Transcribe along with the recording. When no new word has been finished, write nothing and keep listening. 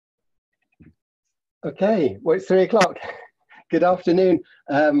Okay, well, it's 3 o'clock. Good afternoon.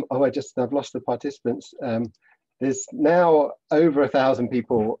 I've lost the participants. There's now over 1,000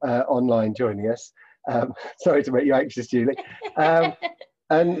 people online joining us. Sorry to make you anxious, Julie.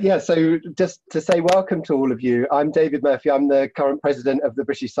 And yeah, so just to say welcome to all of you. I'm David Murphy. I'm the current president of the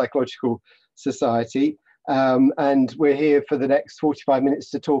British Psychological Society. And we're here for the next 45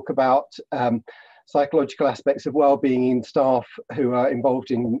 minutes to talk about psychological aspects of wellbeing in staff who are involved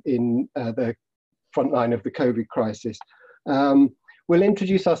in the frontline of the COVID crisis. We'll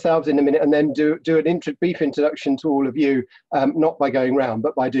introduce ourselves in a minute and then do an brief introduction to all of you, not by going round,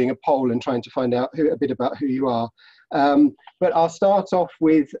 but by doing a poll and trying to find out a bit about who you are. But I'll start off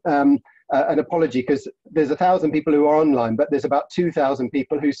with an apology, because there's 1,000 people who are online, but there's about 2,000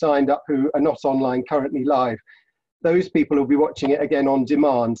 people who signed up who are not online currently live. Those people will be watching it again on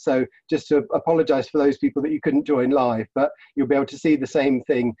demand. So just to apologise for those people that you couldn't join live, but you'll be able to see the same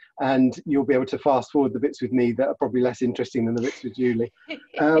thing and you'll be able to fast forward the bits with me that are probably less interesting than the bits with Julie.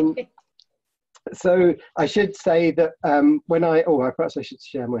 So I should say that perhaps I should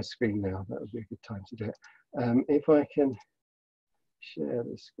share my screen now. That would be a good time to do it. If I can share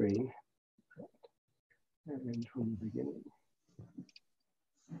the screen and from the beginning.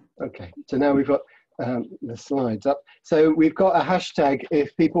 Okay, so now we've got the slides up. So we've got a hashtag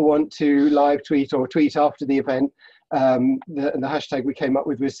if people want to live tweet or tweet after the event. The hashtag we came up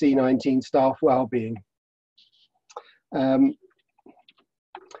with was C19 staff wellbeing.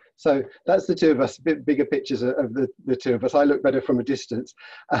 So that's the two of us, a bit bigger pictures of the two of us. I look better from a distance.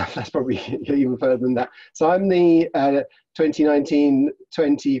 That's probably even further than that. So I'm the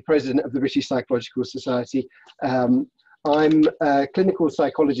 2019-20 president of the British Psychological Society. I'm a clinical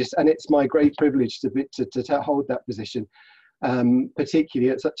psychologist, and it's my great privilege to hold that position,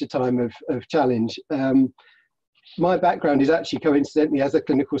 particularly at such a time of challenge. My background is actually coincidentally as a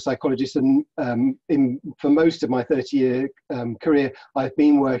clinical psychologist, and for most of my 30-year career, I've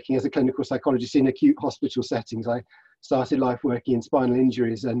been working as a clinical psychologist in acute hospital settings. I started life working in spinal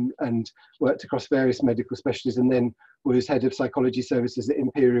injuries and worked across various medical specialties, and then was head of psychology services at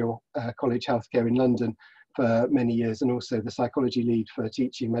Imperial College Healthcare in London for many years, and also the psychology lead for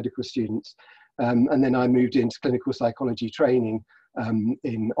teaching medical students. And then I moved into clinical psychology training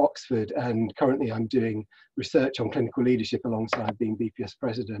in Oxford, and currently I'm doing research on clinical leadership alongside being BPS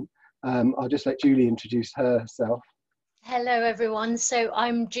President. I'll just let Julie introduce herself. Hello everyone, so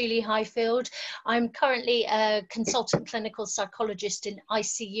I'm Julie Highfield. I'm currently a consultant clinical psychologist in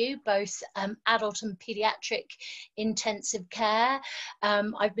ICU, both adult and paediatric intensive care.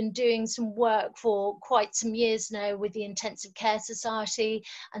 I've been doing some work for quite some years now with the Intensive Care Society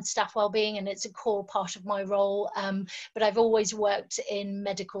and staff wellbeing, and it's a core part of my role, but I've always worked in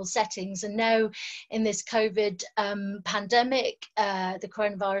medical settings, and now in this COVID pandemic, the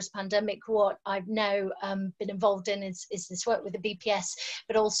coronavirus pandemic, what I've now been involved in is this work with the BPS,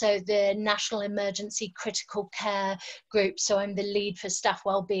 but also the National Emergency Critical Care Group. So I'm the lead for staff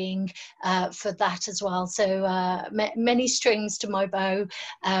wellbeing for that as well. So many strings to my bow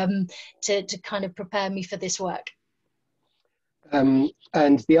to kind of prepare me for this work. And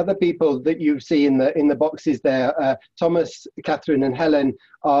the other people that you see in the boxes there, Thomas, Catherine and Helen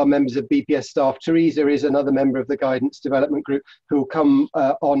are members of BPS staff. Teresa is another member of the Guidance Development Group who will come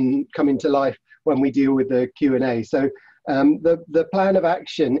into life when we deal with the Q&A. So the plan of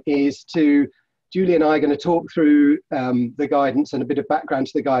action is Julie and I are going to talk through the guidance and a bit of background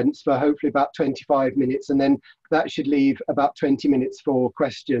to the guidance for hopefully about 25 minutes, and then that should leave about 20 minutes for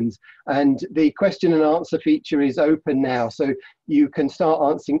questions. And the question and answer feature is open now, so you can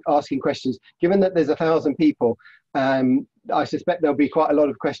start asking questions. Given that there's 1,000 people, I suspect there'll be quite a lot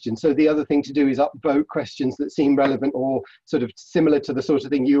of questions. So the other thing to do is upvote questions that seem relevant or sort of similar to the sort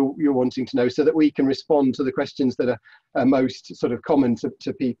of thing you're wanting to know, so that we can respond to the questions that are most sort of common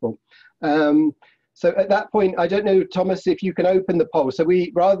to people. So at that point, I don't know, Thomas, if you can open the poll. So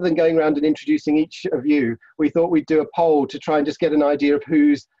rather than going around and introducing each of you, we thought we'd do a poll to try and just get an idea of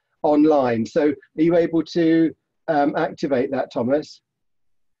who's online. So are you able to activate that, Thomas?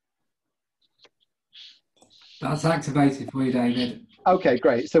 That's activated for you, David. Okay,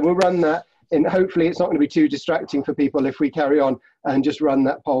 great. So we'll run that, and hopefully it's not going to be too distracting for people if we carry on and just run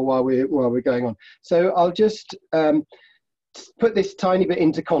that poll while we're going on. So I'll just put this tiny bit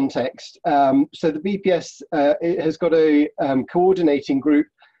into context. So the BPS has got a coordinating group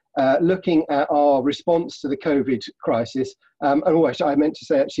looking at our response to the COVID crisis. And I meant to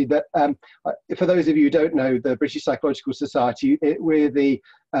say actually that for those of you who don't know, the British Psychological Society, we're the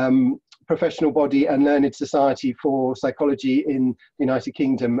professional body and learned society for psychology in the United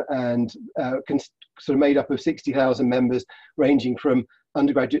Kingdom, and sort of made up of 60,000 members, ranging from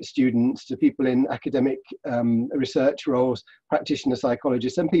undergraduate students to people in academic research roles, practitioner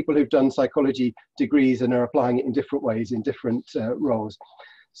psychologists, and people who've done psychology degrees and are applying it in different ways in different roles.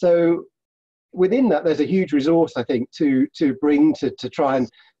 So within that, there's a huge resource, I think, to bring to try and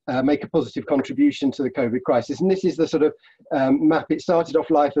make a positive contribution to the COVID crisis. And this is the sort of map. It started off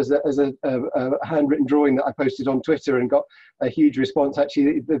life as a handwritten drawing that I posted on Twitter and got a huge response.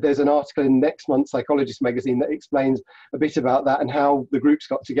 Actually, there's an article in next month's Psychologist magazine that explains a bit about that and how the groups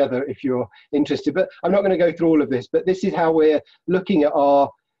got together, if you're interested. But I'm not going to go through all of this, but this is how we're looking at our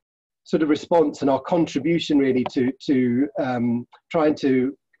sort of response and our contribution really to trying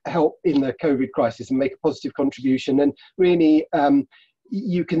to help in the COVID crisis and make a positive contribution. And really,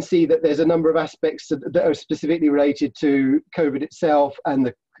 you can see that there's a number of aspects that are specifically related to COVID itself and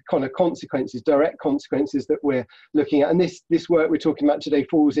the kind of consequences, direct consequences that we're looking at. And this work we're talking about today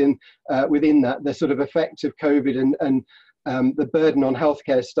falls in within that, the sort of effect of COVID and the burden on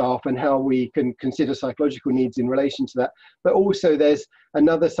healthcare staff and how we can consider psychological needs in relation to that. But also there's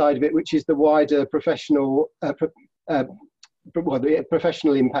another side of it, which is the wider professional the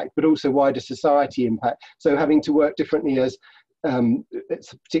professional impact, but also wider society impact. So having to work differently as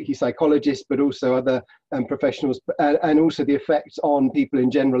it's particularly psychologists, but also other professionals, and also the effects on people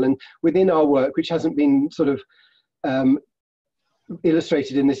in general. And within our work, which hasn't been sort of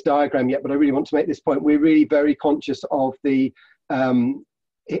illustrated in this diagram yet, but I really want to make this point, we're really very conscious of the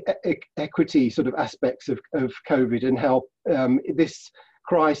equity sort of aspects of COVID and how this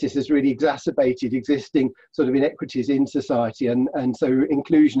crisis has really exacerbated existing sort of inequities in society, and so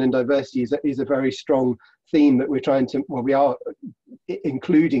inclusion and diversity is a very strong theme that we're trying to, well, we are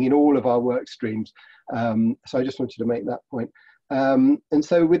including in all of our work streams. So I just wanted to make that point. And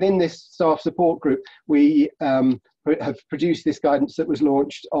so within this staff support group, we have produced this guidance that was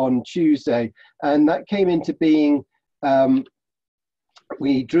launched on Tuesday, and that came into being,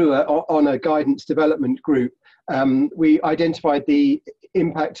 we drew on a guidance development group. We identified the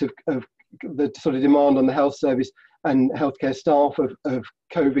impact of the sort of demand on the health service and healthcare staff of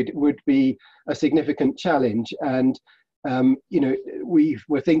COVID would be a significant challenge. And, you know, we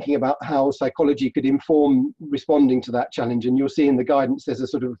were thinking about how psychology could inform responding to that challenge. And you'll see in the guidance, there's a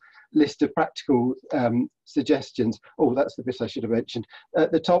sort of list of practical suggestions. Oh, that's the bit I should have mentioned.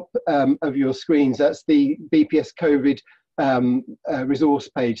 At the top of your screens, that's the BPS COVID resource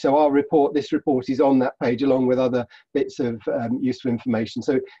page. So our report, this report is on that page along with other bits of useful information.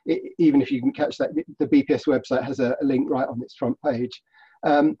 So even if you can catch that, the BPS website has a link right on its front page.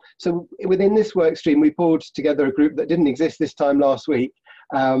 So within this work stream, we pulled together a group that didn't exist this time last week.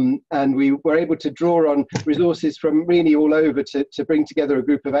 And we were able to draw on resources from really all over to bring together a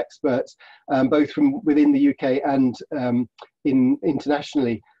group of experts, both from within the UK and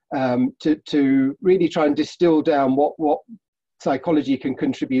internationally, to really try and distill down what psychology can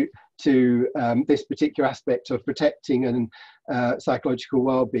contribute to this particular aspect of protecting and psychological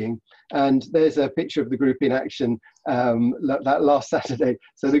well-being. And there's a picture of the group in action that last Saturday.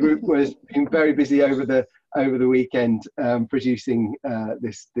 So the group was been very busy over the weekend producing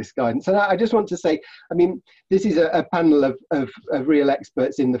this guidance. And I just want to say, I mean, this is a panel of real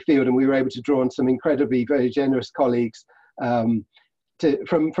experts in the field, and we were able to draw on some incredibly very generous colleagues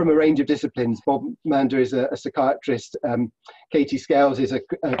from a range of disciplines. Bob Mander is a psychiatrist. Katie Scales is a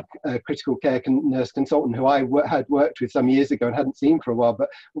critical care nurse consultant who I had worked with some years ago and hadn't seen for a while, but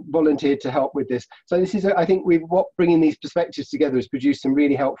volunteered to help with this. So this is, I think, bringing these perspectives together has produced some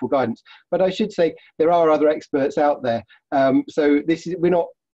really helpful guidance. But I should say there are other experts out there. So we're not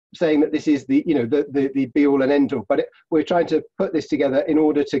saying that this is the be all and end all, but we're trying to put this together in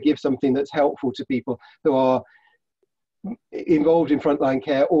order to give something that's helpful to people who are involved in frontline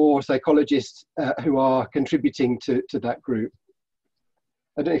care or psychologists who are contributing to that group.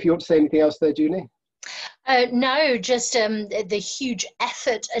 I don't know if you want to say anything else there, Julie? No, just the huge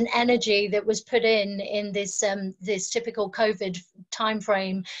effort and energy that was put in this this typical COVID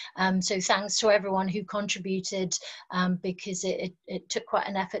timeframe. So thanks to everyone who contributed, because it took quite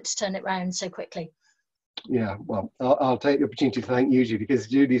an effort to turn it around so quickly. Yeah, well, I'll take the opportunity to thank you, Julie, because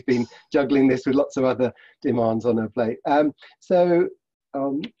Julie's been juggling this with lots of other demands on her plate. I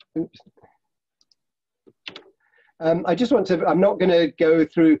just want to, I'm not going to go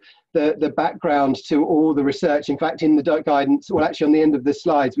through the background to all the research. In fact, in the guidance, well, actually on the end of the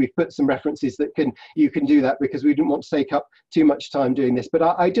slides, we've put some references that you can do that, because we didn't want to take up too much time doing this. But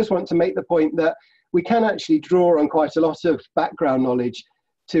I just want to make the point that we can actually draw on quite a lot of background knowledge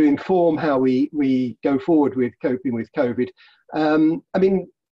to inform how we go forward with coping with COVID. I mean,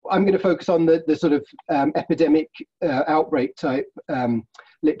 I'm going to focus on the sort of epidemic outbreak type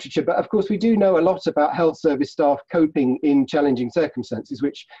literature, but of course we do know a lot about health service staff coping in challenging circumstances,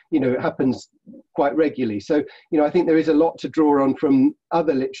 which, happens quite regularly. So, I think there is a lot to draw on from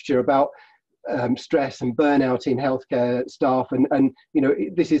other literature about stress and burnout in healthcare staff, and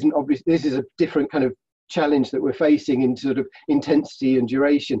this isn't obvious. This is a different kind of challenge that we're facing in sort of intensity and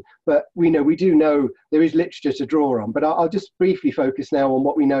duration, but we do know there is literature to draw on. But I'll just briefly focus now on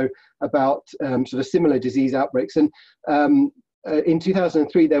what we know about sort of similar disease outbreaks. And in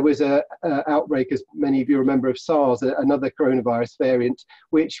 2003 there was a outbreak, as many of you remember, of SARS, another coronavirus variant,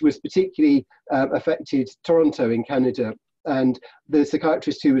 which was particularly affected Toronto in Canada. And the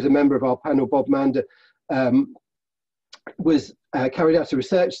psychiatrist who was a member of our panel, Bob Mander, was carried out a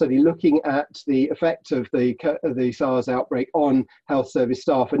research study looking at the effect of the SARS outbreak on health service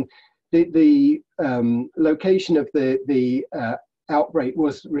staff. And the location of the outbreak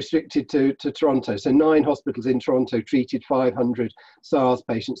was restricted to Toronto. So 9 hospitals in Toronto treated 500 SARS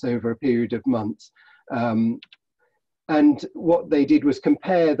patients over a period of months. And what they did was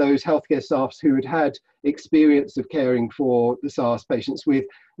compare those healthcare staffs who had had experience of caring for the SARS patients with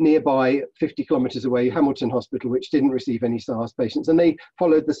nearby 50 kilometres away Hamilton Hospital, which didn't receive any SARS patients. And they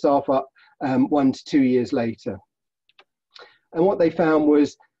followed the staff up 1 to 2 years later. And what they found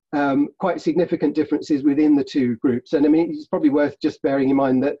was quite significant differences within the two groups. And I mean, it's probably worth just bearing in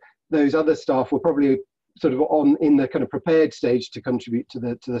mind that those other staff were probably sort of in the kind of prepared stage to contribute to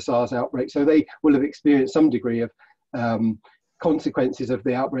the SARS outbreak. So they will have experienced some degree of consequences of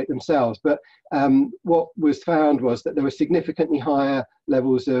the outbreak themselves. But what was found was that there were significantly higher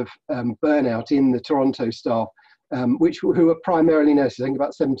levels of burnout in the Toronto staff, who were primarily nurses. I think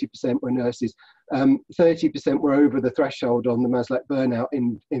about 70% were nurses. 30% were over the threshold on the Maslach burnout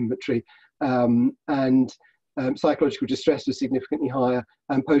inventory, and psychological distress was significantly higher,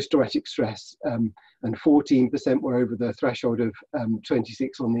 and post-traumatic stress, and 14% were over the threshold of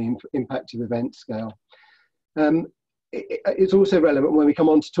 26 on the impact of event scale. It's also relevant when we come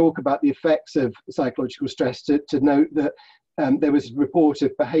on to talk about the effects of psychological stress to note that there was a report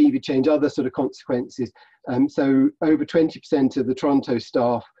of behaviour change, other sort of consequences. So over 20% of the Toronto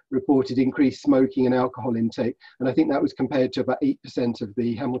staff reported increased smoking and alcohol intake, and I think that was compared to about 8% of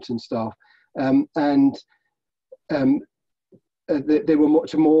the Hamilton staff. There were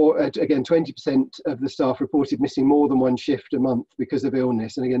much more, again, 20% of the staff reported missing more than 1 shift a month because of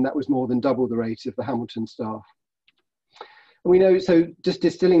illness, and again, that was more than double the rate of the Hamilton staff. We know, so just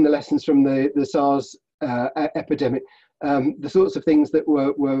distilling the lessons from the SARS epidemic, the sorts of things that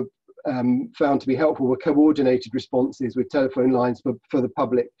were found to be helpful were coordinated responses with telephone lines for the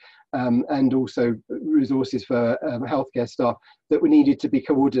public, and also resources for healthcare staff that were needed to be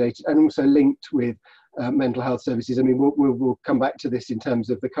coordinated and also linked with mental health services. I mean, we'll come back to this in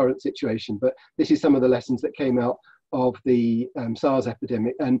terms of the current situation, but this is some of the lessons that came out of the SARS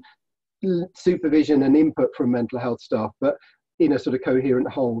epidemic, and supervision and input from mental health staff, but in a sort of coherent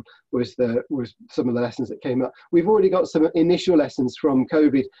whole was some of the lessons that came up. We've already got some initial lessons from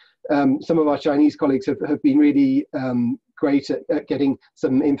COVID. Some of our Chinese colleagues have been really great at getting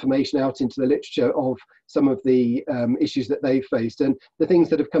some information out into the literature of some of the issues that they've faced. And the things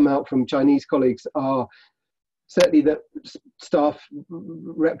that have come out from Chinese colleagues are certainly that staff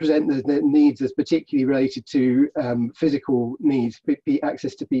represent the needs as particularly related to physical needs,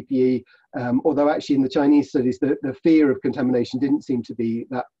 access to PPE, although actually in the Chinese studies, the fear of contamination didn't seem to be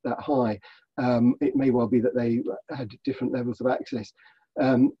that high. It may well be that they had different levels of access.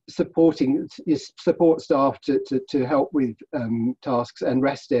 Support staff to help with tasks, and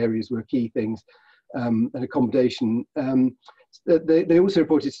rest areas were key things, and accommodation. They also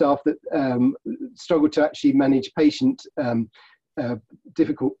reported staff that struggled to actually manage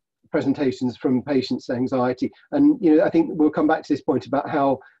difficult presentations from patients' anxiety. And I think we'll come back to this point about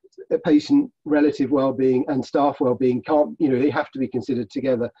how patient relative well-being and staff well-being can't, they have to be considered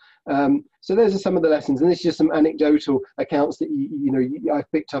together. So those are some of the lessons, and this is just some anecdotal accounts that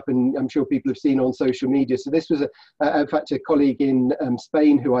I've picked up, and I'm sure people have seen on social media. So this was in fact a colleague in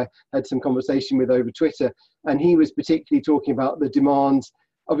Spain who I had some conversation with over Twitter, and he was particularly talking about the demands,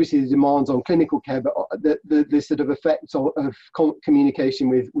 obviously the demands on clinical care, but the sort of effects of communication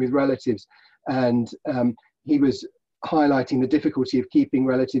with relatives, and he was highlighting the difficulty of keeping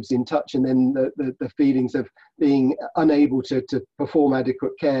relatives in touch, and then the feelings of being unable to perform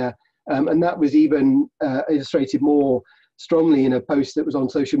adequate care. And that was even illustrated more strongly in a post that was on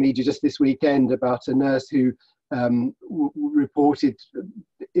social media just this weekend about a nurse who reported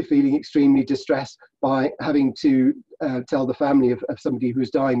feeling extremely distressed by having to tell the family of somebody who was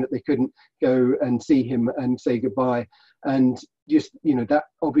dying that they couldn't go and see him and say goodbye. And just, you know, that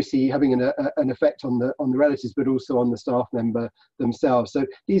obviously having an effect on the relatives, but also on the staff member themselves. So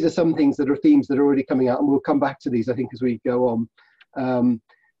these are some things that are themes that are already coming out, and we'll come back to these, I think, as we go on.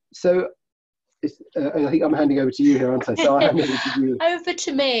 So I think I'm handing over to you here, aren't I? So I'll hand over to you. Over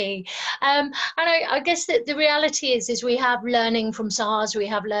to me. And I guess that the reality is we have learning from SARS, we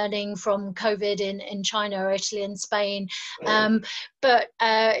have learning from COVID in China, or Italy and Spain. But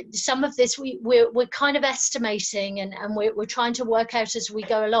some of this we're kind of estimating, and we're trying to work out as we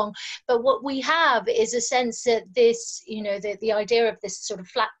go along. But what we have is a sense that this, you know, the idea of this sort of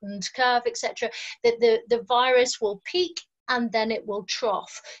flattened curve, etc., that the virus will peak and then it will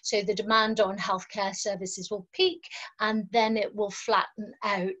trough. So the demand on healthcare services will peak and then it will flatten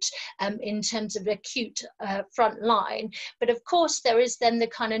out in terms of acute frontline. But of course, there is then the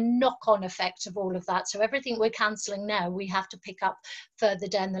kind of knock-on effect of all of that. So everything we're cancelling now, we have to pick up further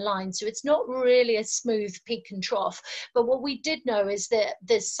down the line. So it's not really a smooth peak and trough. But what we did know is that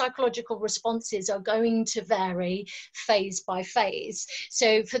the psychological responses are going to vary phase by phase.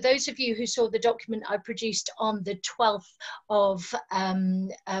 So for those of you who saw the document I produced on the 12th of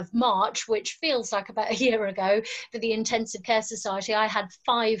March, which feels like about a year ago, for the Intensive Care Society, I had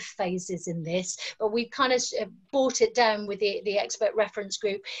 5 phases in this, but we kind of brought it down with the expert reference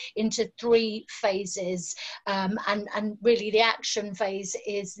group into 3 phases, and really the action phase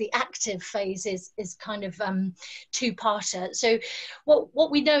is the active phase is kind of 2-parter. So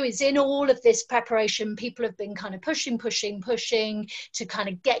what we know is in all of this preparation, people have been kind of pushing to kind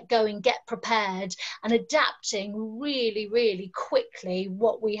of get going, get prepared, and adapting really quickly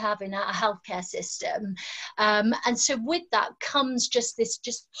what we have in our healthcare system. And so with that comes just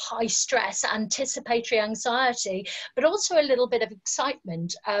high stress, anticipatory anxiety, but also a little bit of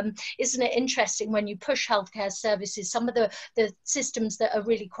excitement. Isn't it interesting when you push healthcare services, some of the systems that are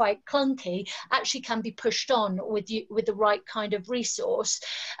really quite clunky actually can be pushed on with the right kind of resource.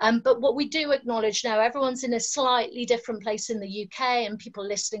 But what we do acknowledge now, everyone's in a slightly different place in the UK, and people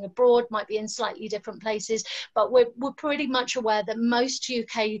listening abroad might be in slightly different places, but we're pretty much aware that most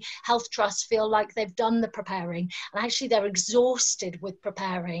UK health trusts feel like they've done the preparing, and actually they're exhausted with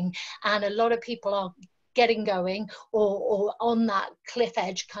preparing, and a lot of people are getting going or on that cliff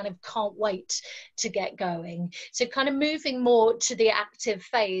edge, kind of can't wait to get going. So kind of moving more to the active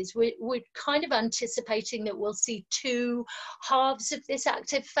phase, we're kind of anticipating that we'll see 2 halves of this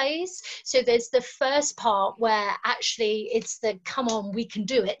active phase. So there's the first part where actually it's the come on, we can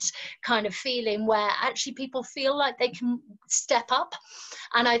do it kind of feeling, where actually people feel like they can step up.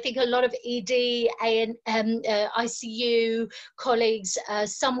 And I think a lot of ED, ICU colleagues,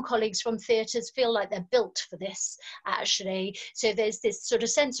 some colleagues from theatres feel like they're built for this, actually. So there's this sort of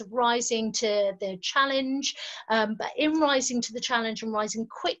sense of rising to the challenge, but in rising to the challenge and rising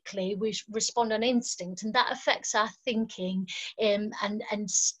quickly, we respond on instinct, and that affects our thinking, and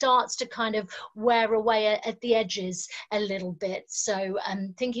starts to kind of wear away at the edges a little bit. So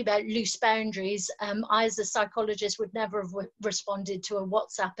thinking about loose boundaries, I as a psychologist would never have responded to a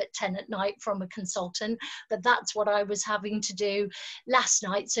WhatsApp at 10 at night from a consultant, but that's what I was having to do last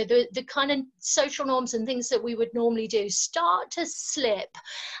night. So the kind of social norms and things that we would normally do start to slip.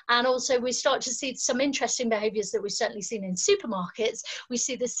 And also we start to see some interesting behaviors that we've certainly seen in supermarkets. We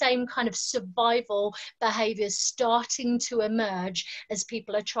see the same kind of survival behaviors starting to emerge as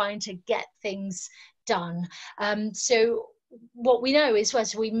people are trying to get things done. So what we know is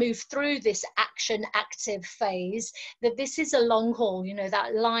as we move through this active phase, that this is a long haul. You know,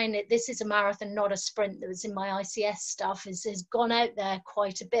 that line, this is a marathon, not a sprint, that was in my ICS stuff, has gone out there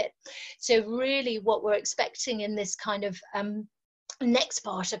quite a bit. So really what we're expecting in this kind of next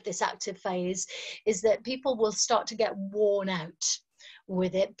part of this active phase is that people will start to get worn out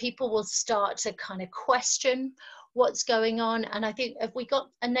with it. People will start to kind of question what's going on. And I think, have we got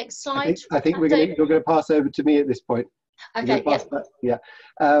a next slide? I think you're going to pass over to me at this point. Okay, yeah.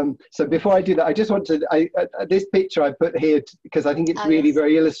 So before I do that, I just want to, this picture I put here because I think it's really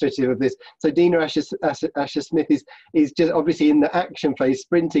very illustrative of this. So Dina Asher-Smith is just obviously in the action phase,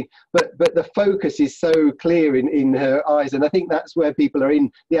 sprinting, but the focus is so clear in her eyes, and I think that's where people are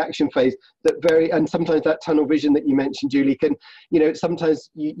in the action phase. And sometimes that tunnel vision that you mentioned, Julie, can, you know,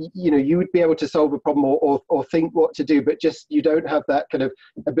 sometimes you would be able to solve a problem or think what to do, but just you don't have that kind of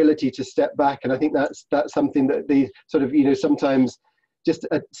ability to step back. And I think that's something that the sort of, you know, sometimes just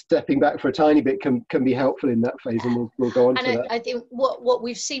stepping back for a tiny bit can be helpful in that phase, and we'll go on to that. I think what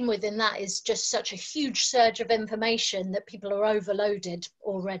we've seen within that is just such a huge surge of information that people are overloaded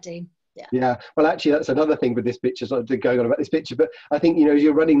already. Yeah, well, actually, that's another thing with this picture. Sort of going on about this picture, but I think, you know, as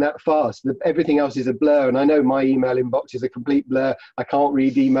you're running that fast, everything else is a blur. And I know my email inbox is a complete blur. I can't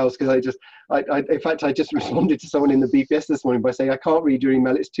read emails because in fact, I just responded to someone in the BPS this morning by saying, I can't read your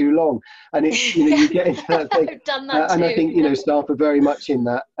email, it's too long. And it's, you know, you get into that thing. I've done that too. And I think, you know, staff are very much in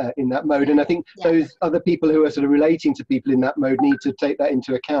that mode. And I think those other people who are sort of relating to people in that mode need to take that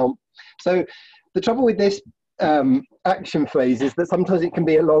into account. So the trouble with this action phase is that sometimes it can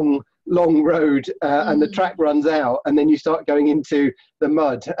be a long road and the track runs out, and then you start going into the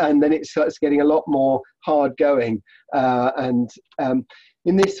mud, and then it starts getting a lot more hard going.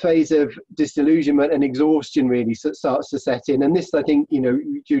 In this phase of disillusionment and exhaustion really starts to set in. And this, I think, you know,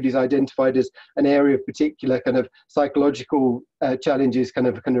 Julie's identified as an area of particular kind of psychological challenges can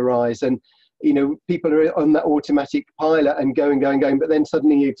arise. And, you know, people are on that automatic pilot and going, but then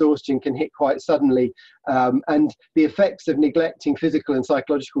suddenly exhaustion can hit quite suddenly. And the effects of neglecting physical and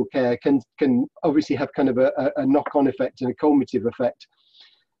psychological care can obviously have kind of a knock-on effect and a cumulative effect.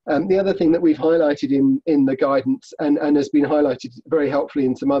 The other thing that we've highlighted in the guidance and has been highlighted very helpfully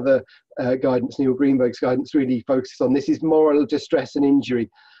in some other guidance, Neil Greenberg's guidance really focuses on this, is moral distress and injury.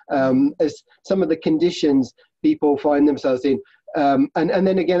 As some of the conditions people find themselves in, and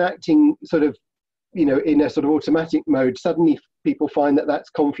then again acting sort of, you know, in a sort of automatic mode, suddenly people find that that's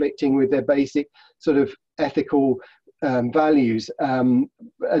conflicting with their basic sort of ethical values, and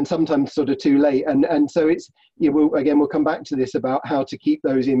sometimes sort of too late. And so it's, you know, we'll come back to this about how to keep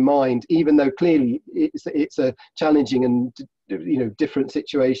those in mind, even though clearly it's a challenging and, you know, different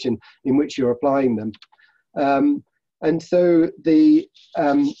situation in which you're applying them. And so the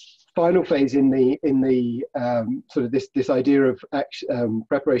final phase in the sort of this idea of action,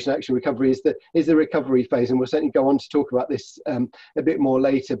 preparation, action, recovery is the recovery phase, and we'll certainly go on to talk about this a bit more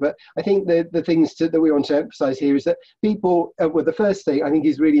later. But I think the things that we want to emphasise here is that people, well, the first thing I think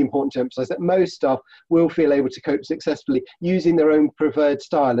is really important to emphasise, that most staff will feel able to cope successfully using their own preferred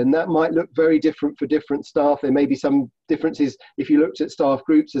style, and that might look very different for different staff. There may be some differences if you looked at staff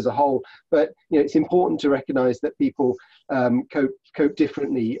groups as a whole, but, you know, it's important to recognise that people cope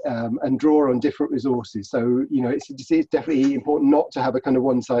differently and draw on different resources. So, you know, it's definitely important not to have a kind of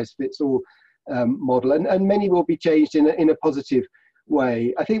one-size-fits-all model, and many will be changed in a positive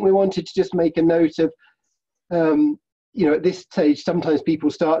way. I think we wanted to just make a note of, you know, at this stage, sometimes people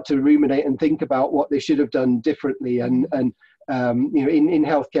start to ruminate and think about what they should have done differently, and you know, in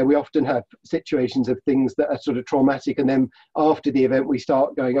healthcare, we often have situations of things that are sort of traumatic, and then after the event, we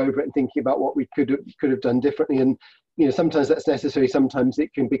start going over it and thinking about what we could have done differently. And, you know, sometimes that's necessary, sometimes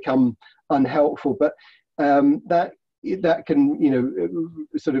it can become unhelpful, but that can, you know,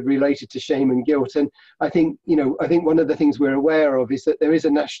 sort of related to shame and guilt. And I think one of the things we're aware of is that there is a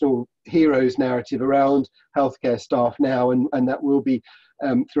national heroes narrative around healthcare staff now, and that will be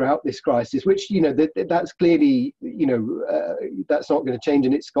throughout this crisis, which, you know, that's clearly, you know, that's not going to change,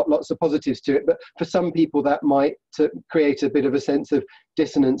 and it's got lots of positives to it. But for some people, that might create a bit of a sense of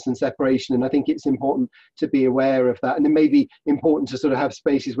dissonance and separation, and I think it's important to be aware of that. And it may be important to sort of have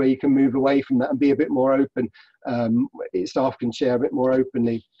spaces where you can move away from that and be a bit more open. Staff can share a bit more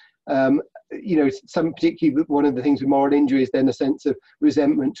openly. You know, particularly one of the things with moral injury is then a sense of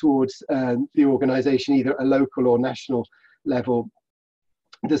resentment towards the organisation, either at a local or national level.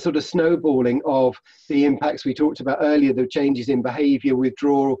 The sort of snowballing of the impacts we talked about earlier, the changes in behaviour,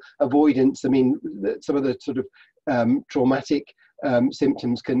 withdrawal, avoidance. I mean, some of the sort of traumatic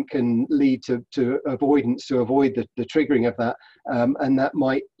symptoms can lead to avoidance, to avoid the triggering of that, and that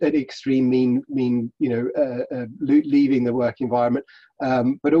might at extreme mean you know, leaving the work environment,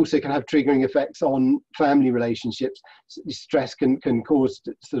 but also can have triggering effects on family relationships. Stress can cause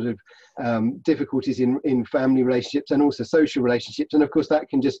sort of difficulties in family relationships and also social relationships, and of course that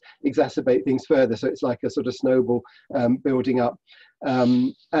can just exacerbate things further. So it's like a sort of snowball building up,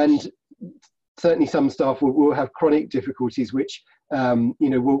 and certainly some staff will have chronic difficulties, which you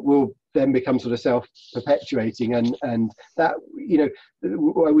know, will then become sort of self-perpetuating, and that, you know,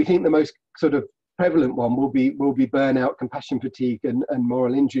 we think the most sort of prevalent one will be burnout, compassion fatigue, and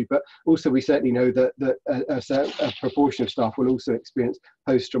moral injury. But also we certainly know that a proportion of staff will also experience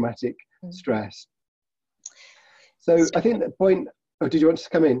post-traumatic stress. So I think the point. Oh, did you want to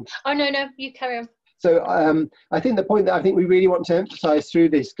come in? Oh no, you carry on. So I think the point that I think we really want to emphasise through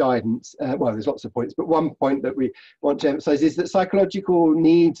this guidance, well, there's lots of points, but one point that we want to emphasise is that psychological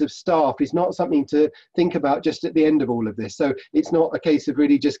needs of staff is not something to think about just at the end of all of this. So it's not a case of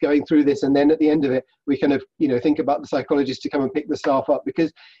really just going through this and then at the end of it, we kind of, you know, think about the psychologist to come and pick the staff up,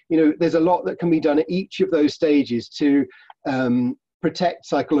 because, you know, there's a lot that can be done at each of those stages to protect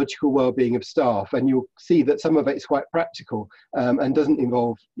psychological well-being of staff, and you'll see that some of it is quite practical and doesn't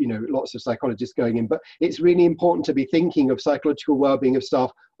involve, you know, lots of psychologists going in, but it's really important to be thinking of psychological well-being of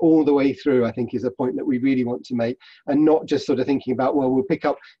staff all the way through, I think, is a point that we really want to make, and not just sort of thinking about, well, we'll pick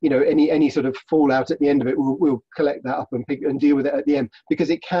up, you know, any sort of fallout at the end of it, we'll collect that up and deal with it at the end, because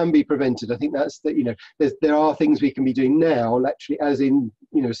it can be prevented. I think that's that, you know, there are things we can be doing now, actually, as in,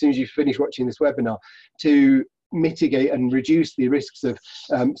 you know, as soon as you finish watching this webinar, to mitigate and reduce the risks of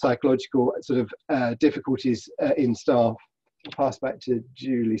psychological sort of difficulties in staff. I'll pass back to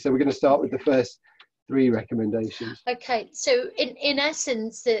Julie. So we're going to start with the first 3 recommendations. Okay, so in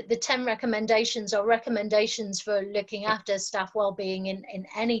essence, the 10 recommendations are recommendations for looking after staff well-being in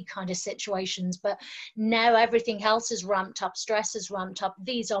any kind of situations, but now everything else is ramped up, stress is ramped up.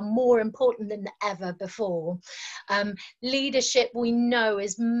 These are more important than ever before. Leadership, we know,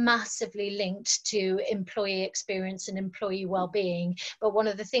 is massively linked to employee experience and employee well-being, but one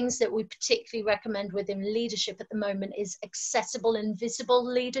of the things that we particularly recommend within leadership at the moment is accessible and visible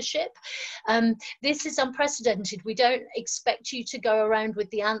leadership. This is unprecedented. We don't expect you to go around with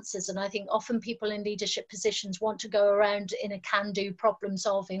the answers, and I think often people in leadership positions want to go around in a can-do,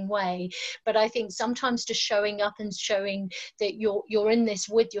 problem-solving way, but I think sometimes just showing up and showing that you're in this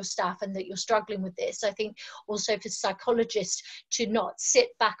with your staff and that you're struggling with this. I think also for psychologists to not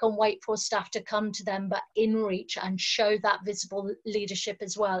sit back and wait for staff to come to them, but in reach and show that visible leadership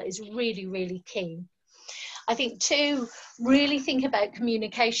as well is really, really key. I think 2, really think about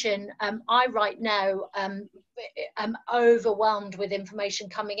communication. I right now am overwhelmed with information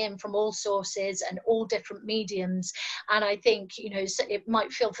coming in from all sources and all different mediums. And I think, you know, it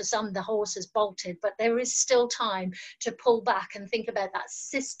might feel for some the horse has bolted, but there is still time to pull back and think about that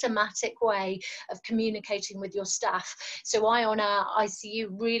systematic way of communicating with your staff. So I, on our ICU,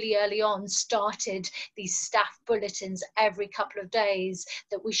 really early on started these staff bulletins every couple of days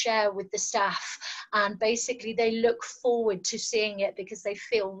that we share with the staff. And basically they look forward to seeing it because they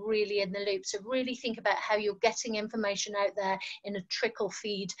feel really in the loop. So really think about how you're getting information out there in a trickle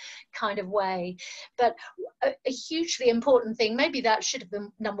feed kind of way. But a hugely important thing, maybe that should have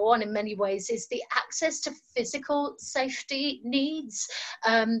been number 1 in many ways, is the access to physical safety needs.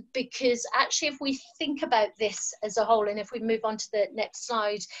 Because actually, if we think about this as a whole, and if we move on to the next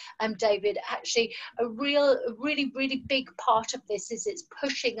slide, David, actually a really big part of this is it's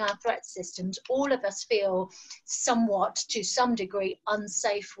pushing our threat systems. All of us feel somewhat, to some degree,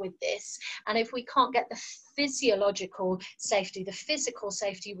 unsafe with this. And if we can't get the physiological safety, the physical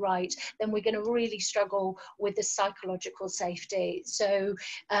safety right, then we're going to really struggle with the psychological safety. So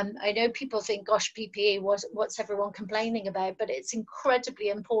I know people think, gosh, PPE, what's everyone complaining about? But it's incredibly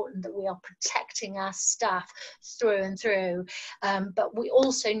important that we are protecting our staff through and through. But we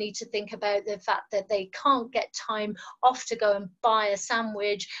also need to think about the fact that they can't get time off to go and buy a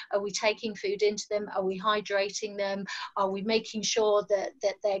sandwich. Are we taking food into them? Are we hydrating them? Are we making sure that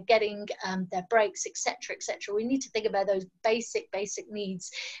they're getting their breaks, etc., etc.? We need to think about those basic needs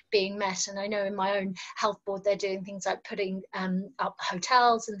being met. And I know in my own health board, they're doing things like putting up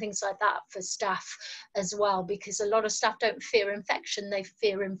hotels and things like that for staff as well, because a lot of staff don't fear infection, they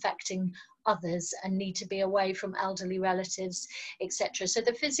fear infecting others and need to be away from elderly relatives, etc. So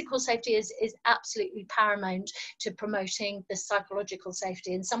the physical safety is absolutely paramount to promoting the psychological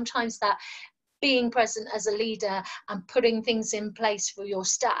safety. And sometimes that being present as a leader and putting things in place for your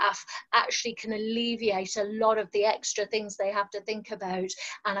staff actually can alleviate a lot of the extra things they have to think about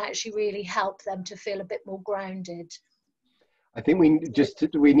and actually really help them to feel a bit more grounded. I think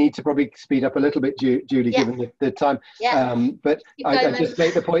we need to probably speed up a little bit, Julie, given the time. But I just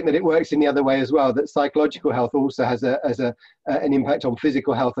make the point that it works in the other way as well, that psychological health also has an impact on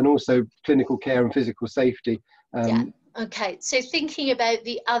physical health and also clinical care and physical safety. Okay, so thinking about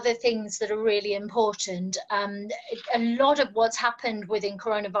the other things that are really important, a lot of what's happened within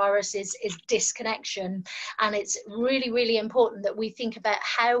coronavirus is disconnection, and it's really important that we think about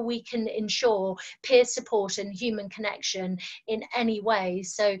how we can ensure peer support and human connection in any way.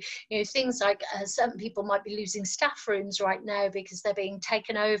 So, you know, things like certain people might be losing staff rooms right now because they're being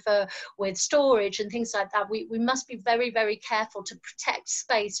taken over with storage and things like that. We must be very careful to protect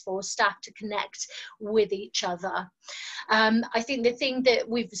space for staff to connect with each other. I think the thing that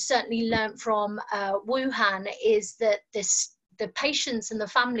we've certainly learned from Wuhan is that the the patients and the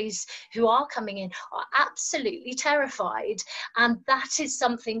families who are coming in are absolutely terrified, and that is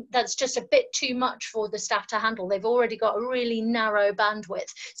something that's just a bit too much for the staff to handle. They've already got a really narrow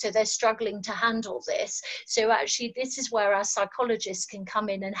bandwidth, so they're struggling to handle this. So actually this is where our psychologists can come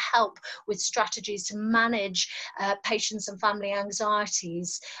in and help with strategies to manage patients and family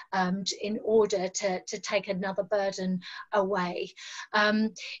anxieties in order to take another burden away.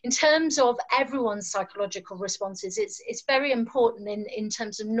 In terms of everyone's psychological responses, it's very important in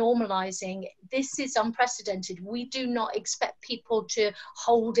terms of normalizing. This is unprecedented. We do not expect people to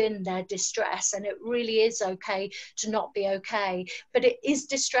hold in their distress, and it really is okay to not be okay, but it is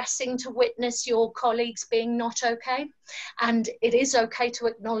distressing to witness your colleagues being not okay, and it is okay to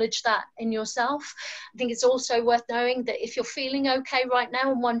acknowledge that in yourself. I think it's also worth knowing that if you're feeling okay right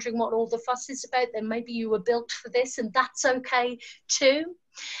now and wondering what all the fuss is about, then maybe you were built for this, and that's okay too.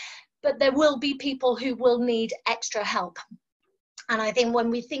 But there will be people who will need extra help. And I think when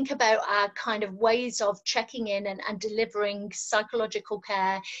we think about our kind of ways of checking in and delivering psychological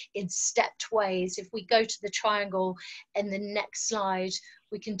care in stepped ways, if we go to the triangle in the next slide,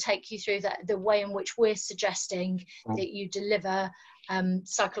 we can take you through the way in which we're suggesting that you deliver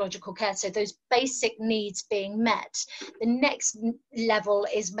psychological care. So those basic needs being met. The next level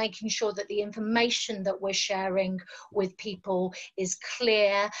is making sure that the information that we're sharing with people is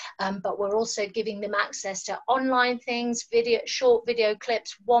clear, but we're also giving them access to online things, short video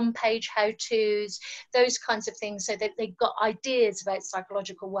clips, one-page how-tos, those kinds of things, so that they've got ideas about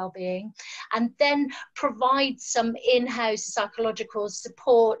psychological well-being, and then provide some in-house psychological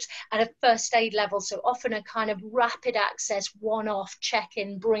support at a first aid level. So often a kind of rapid access, one-off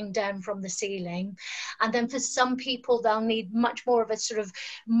check-in, bring down from the ceiling. And then for some people, they'll need much more of a sort of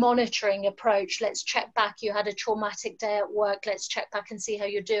monitoring approach. Let's check back. You had a traumatic day at work. Let's check back and see how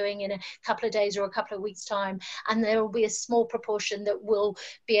you're doing in a couple of days or a couple of weeks' time. And there will be a small proportion that will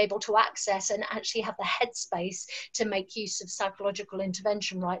be able to access and actually have the headspace to make use of psychological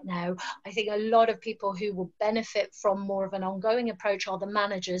intervention right now. I think a lot of people who will benefit from more of an ongoing approach are the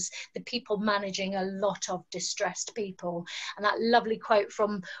managers, the people managing a lot of distressed people. And that lovely quote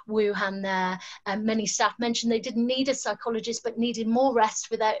from Wuhan there, many staff mentioned they didn't need a psychologist but needed more rest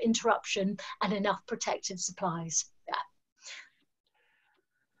without interruption and enough protective supplies.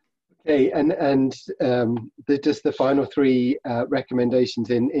 Okay, and just the final three recommendations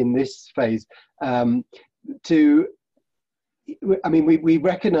in this phase. We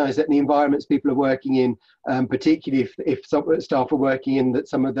recognise that the environments people are working in, particularly if some staff are working in that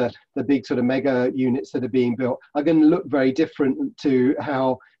some of the big sort of mega units that are being built are going to look very different to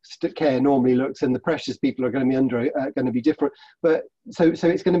how care normally looks, and the pressures people are going to be under are going to be different. But so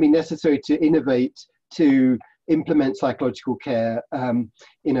it's going to be necessary to innovate to implement psychological care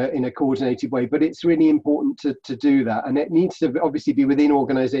in a coordinated way, but it's really important to do that, and it needs to obviously be within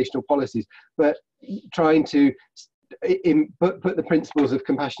organisational policies, but trying to put the principles of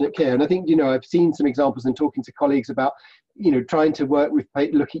compassionate care. And I think, I've seen some examples and talking to colleagues about, trying to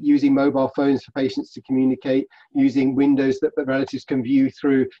look at using mobile phones for patients to communicate, using windows that the relatives can view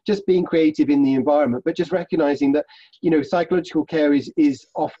through, just being creative in the environment, but just recognizing that, psychological care is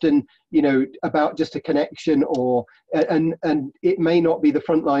often, about just a connection, and it may not be the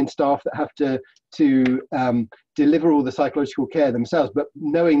frontline staff that have to deliver all the psychological care themselves, but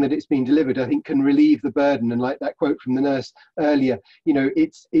knowing that it's being delivered, I think, can relieve the burden. And like that quote from the nurse earlier,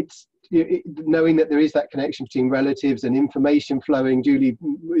 it's knowing that there is that connection between relatives and information flowing. Julie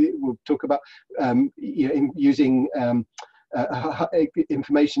will talk about using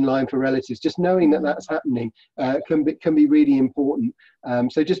information line for relatives. Just knowing that that's happening can be really important.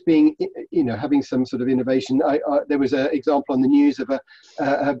 So just being, having some sort of innovation. There was an example on the news of a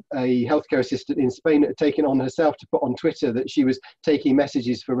healthcare assistant in Spain that had taken on herself to put on Twitter that she was taking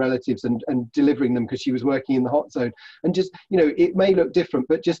messages for relatives and delivering them because she was working in the hot zone. And just, it may look different,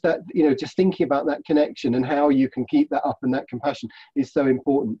 but just that, just thinking about that connection and how you can keep that up and that compassion is so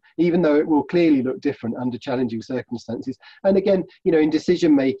important, even though it will clearly look different under challenging circumstances. And again, in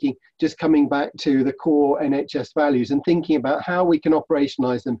decision making, just coming back to the core NHS values and thinking about how we can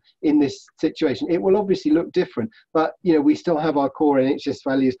operationalize them in this situation. It will obviously look different, but we still have our core NHS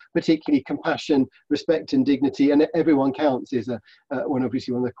values, particularly compassion, respect and dignity, and everyone counts is one of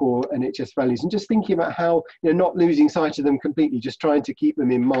the core NHS values. And just thinking about how, not losing sight of them completely, just trying to keep them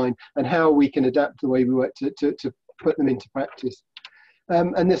in mind and how we can adapt the way we work to put them into practice.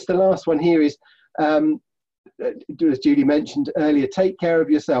 And this, the last one here is, as Julie mentioned earlier, take care of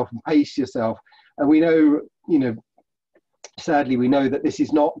yourself and pace yourself. And we know, sadly, we know that this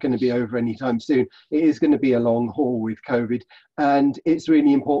is not going to be over anytime soon. It is going to be a long haul with COVID, and it's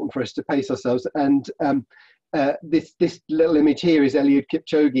really important for us to pace ourselves. And this little image here is Eliud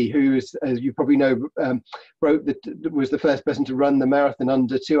Kipchoge, who, as you probably know, was the first person to run the marathon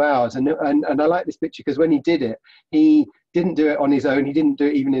under 2 hours. And I like this picture because when he did it, he didn't do it on his own. He didn't do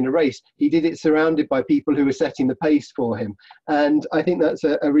it even in a race. He did it surrounded by people who were setting the pace for him. And I think that's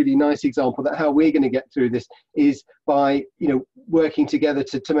a really nice example that how we're going to get through this is by, working together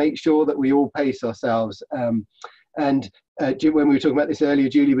to make sure that we all pace ourselves. And when we were talking about this earlier,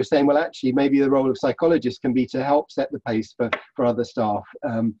 Julie was saying, well, actually, maybe the role of psychologists can be to help set the pace for other staff.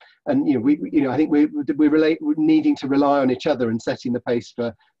 And I think we're needing to rely on each other, and setting the pace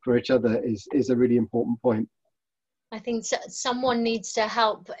for each other is a really important point. I think someone needs to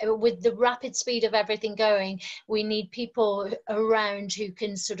help with the rapid speed of everything going. We need people around who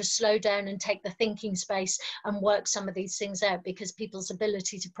can sort of slow down and take the thinking space and work some of these things out, because people's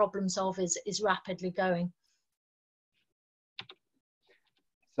ability to problem solve is rapidly going.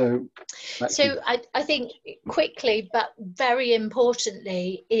 So I think quickly, but very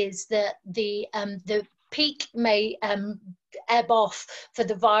importantly, is that the peak may ebb off for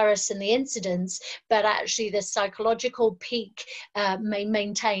the virus and the incidents, but actually the psychological peak may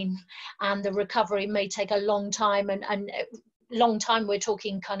maintain, and the recovery may take a long time, and long time, we're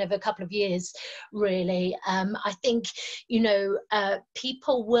talking kind of a couple of years, really. I think,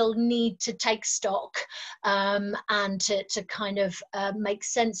 people will need to take stock and to kind of make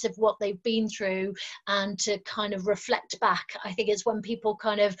sense of what they've been through, and to kind of reflect back. I think it's when people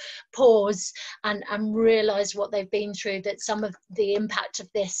kind of pause and realize what they've been through that some of the impact of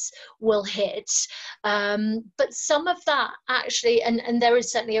this will hit. But some of that actually, and there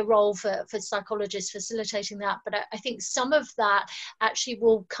is certainly a role for psychologists facilitating that, but I think some of that actually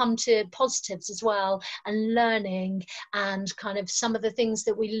will come to positives as well, and learning, and kind of some of the things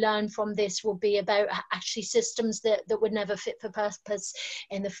that we learn from this will be about actually systems that were never fit for purpose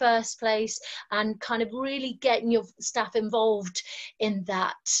in the first place, and kind of really getting your staff involved in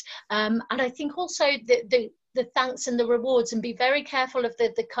that. And I think also the thanks and the rewards, and be very careful of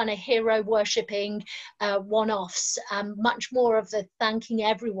the kind of hero worshipping one-offs. Much more of the thanking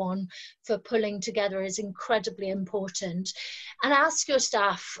everyone for pulling together is incredibly important. And ask your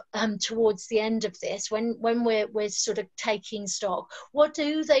staff towards the end of this, when we're sort of taking stock, what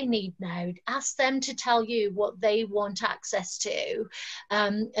do they need now? Ask them to tell you what they want access to.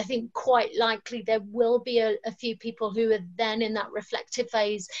 I think quite likely there will be a few people who are then in that reflective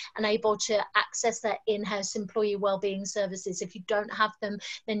phase and able to access their in-house employee wellbeing services. If you don't have them,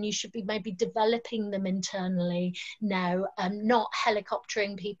 then you should be maybe developing them internally now, not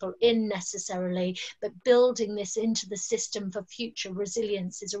helicoptering people in necessarily, but building this into the system for future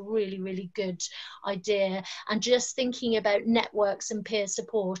resilience is a really, really good idea. And just thinking about networks and peer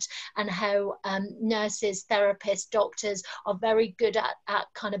support, and how nurses, therapists, doctors are very good at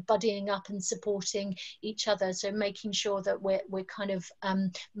kind of buddying up and supporting each other. So making sure that we're kind of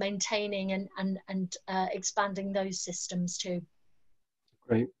maintaining and expanding those systems too.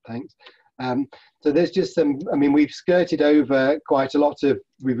 Great, thanks. So there's just some, we've skirted over quite a lot of,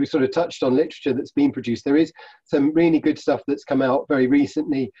 we've sort of touched on literature that's been produced. There is some really good stuff that's come out very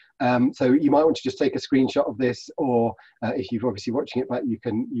recently. So you might want to just take a screenshot of this, or if you're obviously watching it back, you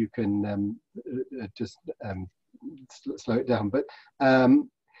can just slow it down. But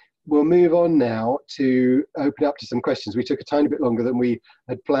we'll move on now to open up to some questions. We took a tiny bit longer than we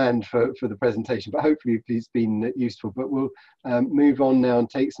had planned for the presentation, but hopefully it's been useful. But we'll move on now and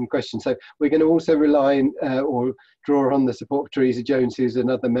take some questions. So we're going to also rely on, or draw on the support of Teresa Jones, who's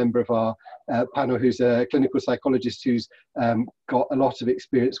another member of our panel, who's a clinical psychologist who's got a lot of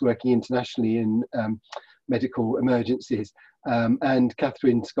experience working internationally in medical emergencies. And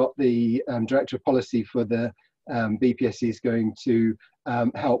Catherine Scott, the Director of Policy for the BPS, is going to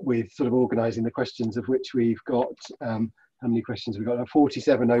help with sort of organising the questions, of which we've got, how many questions we've got?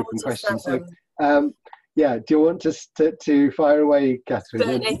 47 open questions. So, yeah, do you want to fire away, Catherine?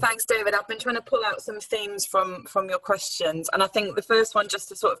 Certainly, thanks, David. I've been trying to pull out some themes from your questions, and I think the first one, just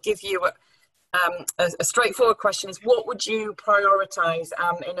to sort of give you a straightforward question, is what would you prioritise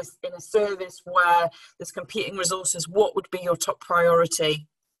in a service where there's competing resources? What would be your top priority?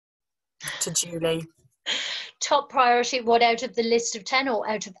 To Julie. Top priority, what, out of the list of 10 or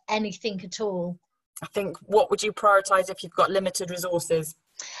out of anything at all? I think, what would you prioritise if you've got limited resources?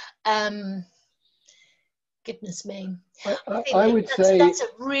 Goodness me. I would say that's a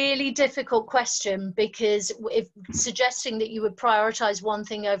really difficult question, because if suggesting that you would prioritise one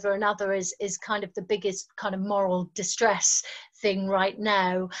thing over another is kind of the biggest kind of moral distress thing right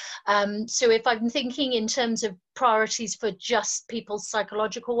now. So if I'm thinking in terms of priorities for just people's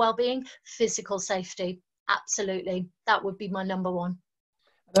psychological well-being, physical safety, absolutely, that would be my number one.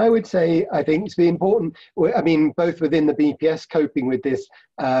 I would say, I think to be important, I mean, both within the BPS coping with this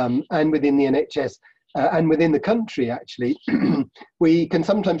and within the NHS and within the country, actually, we can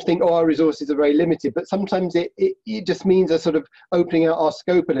sometimes think, oh, our resources are very limited, but sometimes it just means a sort of opening out our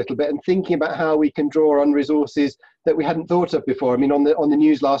scope a little bit and thinking about how we can draw on resources that we hadn't thought of before. I mean, on the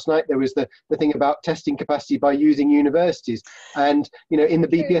news last night, there was the thing about testing capacity by using universities. And, you know, in the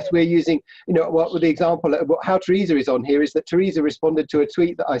BPS, we're using, you know, what the example of how Teresa is on here is that Teresa responded to a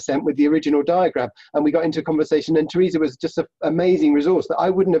tweet that I sent with the original diagram, and we got into a conversation, and Teresa was just an amazing resource that I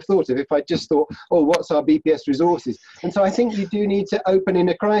wouldn't have thought of if I just thought, oh, what's our BPS resources? And so I think you do need to open in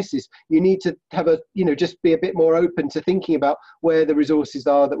a crisis. You need to have just be a bit more open to thinking about where the resources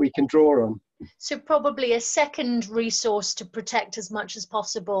are that we can draw on. So probably a second resource to protect as much as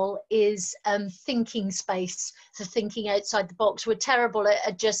possible is thinking space, so thinking outside the box. We're terrible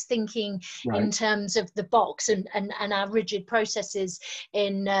at just thinking in terms of the box and our rigid processes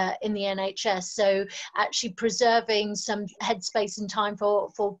in the NHS. So actually preserving some headspace and time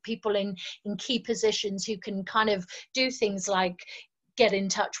for people in key positions who can kind of do things like get in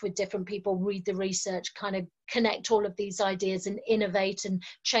touch with different people, read the research, kind of connect all of these ideas and innovate and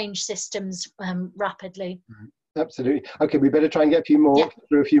change systems rapidly. Absolutely. Okay, we better try and get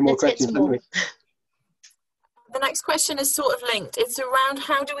through a few more questions. The next question is sort of linked. It's around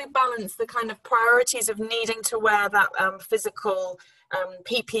how do we balance the kind of priorities of needing to wear that physical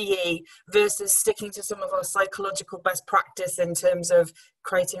PPE versus sticking to some of our psychological best practice in terms of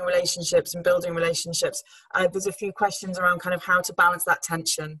creating relationships and building relationships. There's a few questions around kind of how to balance that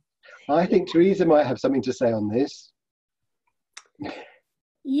tension. I think Teresa might have something to say on this.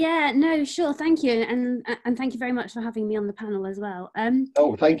 Yeah, no, sure. Thank you. And thank you very much for having me on the panel as well.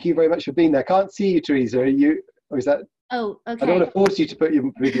 Oh, thank you very much for being there. Can't see you, Teresa. Are you, or is that? Oh, okay. I don't want to force you to put your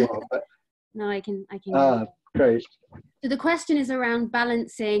video on, but. No, I can. Great. So the question is around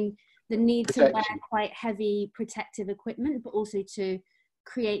balancing the need to wear quite heavy protective equipment, but also to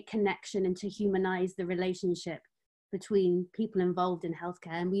create connection and to humanize the relationship between people involved in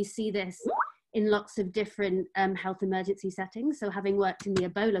healthcare. And we see this in lots of different health emergency settings. So having worked in the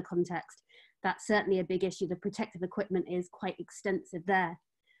Ebola context, that's certainly a big issue. The protective equipment is quite extensive there.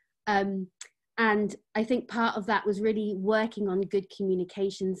 And I think part of that was really working on good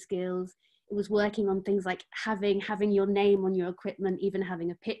communication skills. It was working on things like having your name on your equipment, even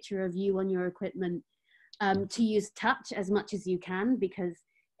having a picture of you on your equipment, to use touch as much as you can, because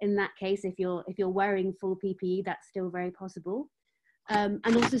in that case, if you're wearing full PPE, that's still very possible. And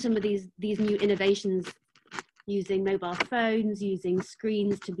also some of these new innovations, using mobile phones, using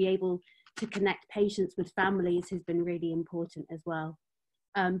screens to be able to connect patients with families has been really important as well.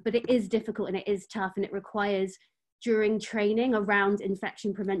 But it is difficult and it is tough, and it requires, during training around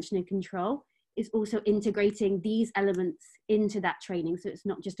infection prevention and control, is also integrating these elements into that training. So it's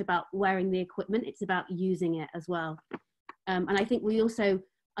not just about wearing the equipment, it's about using it as well. And I think we also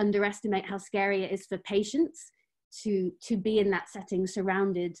underestimate how scary it is for patients to be in that setting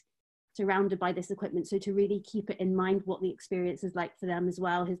surrounded by this equipment. So to really keep it in mind what the experience is like for them as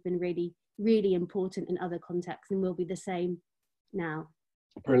well has been really, really important in other contexts, and will be the same now.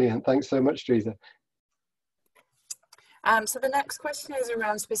 Brilliant. Thanks so much, Teresa. So the next question is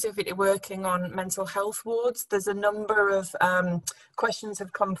around specifically working on mental health wards. There's a number of questions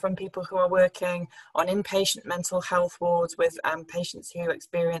have come from people who are working on inpatient mental health wards with patients who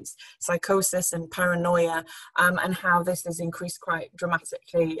experience psychosis and paranoia, and how this has increased quite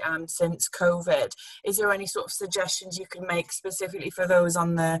dramatically since COVID. Is there any sort of suggestions you can make specifically for those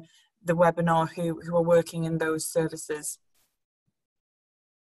on the webinar who are working in those services?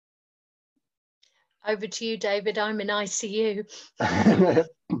 Over to you, David. I'm in ICU.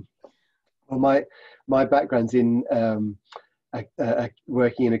 Well, my background's in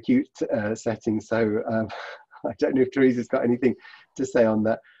working in acute settings, so I don't know if Teresa's got anything to say on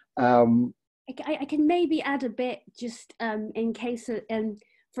that. I can maybe add a bit, just in case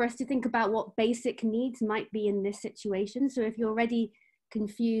for us to think about what basic needs might be in this situation. So if you're already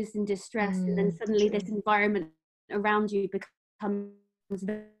confused and distressed, and then suddenly this environment around you becomes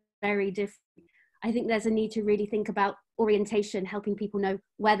very different, I think there's a need to really think about orientation, helping people know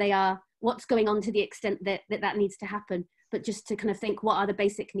where they are, what's going on, to the extent that needs to happen, but just to kind of think, what are the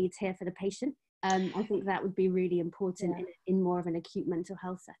basic needs here for the patient? I think that would be really important in more of an acute mental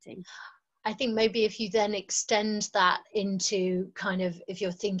health setting. I think maybe if you then extend that into kind of, if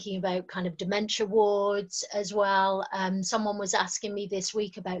you're thinking about kind of dementia wards as well. Someone was asking me this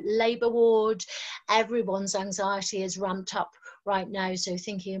week about labour ward. Everyone's anxiety is ramped up right now. So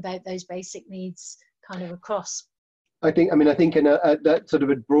thinking about those basic needs kind of across. I think in that sort of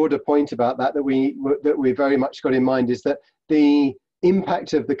a broader point about that we very much got in mind is that the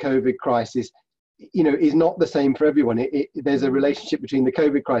impact of the COVID crisis, you know, is not the same for everyone. There's a relationship between the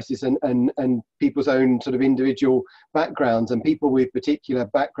COVID crisis and people's own sort of individual backgrounds, and people with particular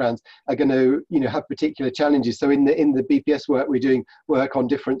backgrounds are going to, you know, have particular challenges. So in the BPS work, we're doing work on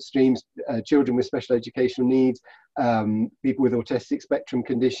different streams: children with special educational needs, people with autistic spectrum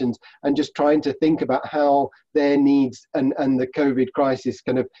conditions, and just trying to think about how their needs and the COVID crisis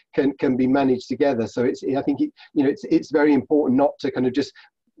kind of can be managed together. So I think it's very important not to kind of just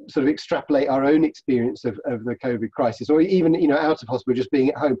sort of extrapolate our own experience of the COVID crisis, or even, you know, out of hospital, just being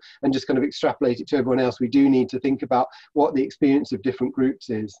at home and just kind of extrapolate it to everyone else. We do need to think about what the experience of different groups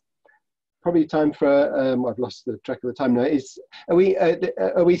is. Probably time for, I've lost the track of the time now.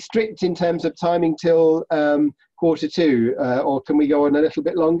 Are we strict in terms of timing till Q2, or can we go on a little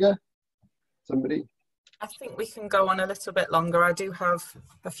bit longer? Somebody? I think we can go on a little bit longer. I do have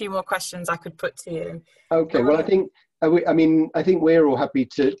a few more questions I could put to you. Okay, well, I think we're all happy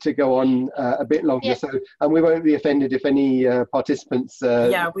to go on a bit longer, yeah. So, and we won't be offended if any participants.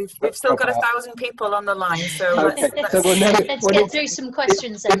 Yeah, we've still got 1,000 people on the line, so okay. let's get through some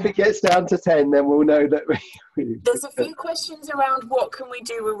questions. If it gets down to 10, then we'll know that There's a few questions around what can we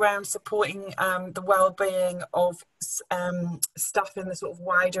do around supporting the well-being of staff in the sort of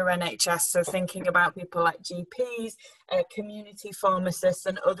wider NHS. So thinking about people like GPs, community pharmacists,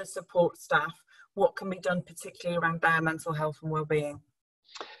 and other support staff. What can be done particularly around their mental health and well-being?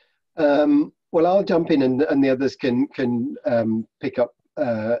 Well, I'll jump in and the others can pick up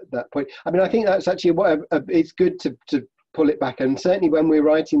that point. I mean, I think that's actually what it's good to pull it back. And certainly when we're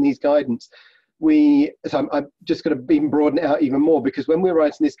writing these guidance, so I'm just going to even broaden it out even more, because when we're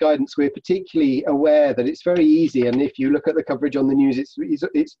writing this guidance, we're particularly aware that it's very easy. And if you look at the coverage on the news,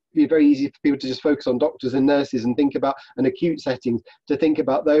 it's very easy for people to just focus on doctors and nurses and think about an acute settings, to think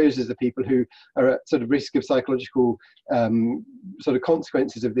about those as the people who are at sort of risk of psychological sort of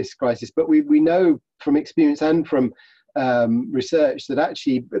consequences of this crisis. But we know from experience and from research that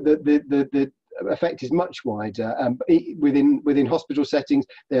actually the effect is much wider. Within hospital settings,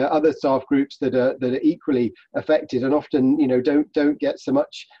 there are other staff groups that are equally affected, and often, you know, don't get so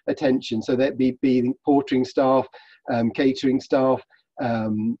much attention. So that be portering staff, catering staff,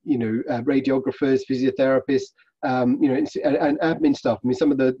 you know, radiographers, physiotherapists, you know, and admin staff. I mean,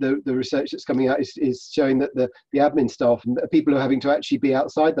 some of the research that's coming out is showing that the admin staff and people who are having to actually be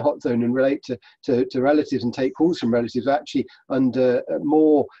outside the hot zone and relate to relatives and take calls from relatives are actually under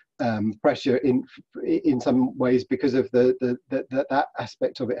more pressure in some ways because of that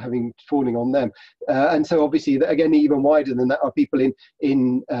aspect of it having falling on them, and so obviously again even wider than that are people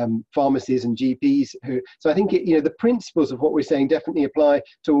in pharmacies and GPs who. So I think you know, the principles of what we're saying definitely apply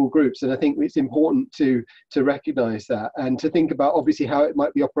to all groups, and I think it's important to recognise that and to think about obviously how it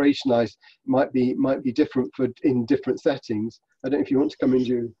might be operationalised might be different in different settings. I don't know if you want to come in,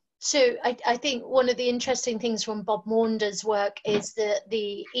 Julie. So I think one of the interesting things from Bob Maunder's work is that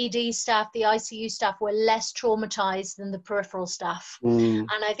the ED staff, the ICU staff were less traumatized than the peripheral staff. And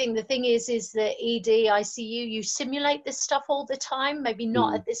I think the thing is that ED, ICU, you simulate this stuff all the time, maybe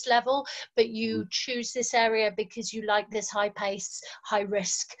not at this level, but you choose this area because you like this high pace, high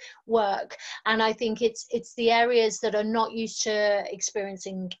risk work. And I think it's the areas that are not used to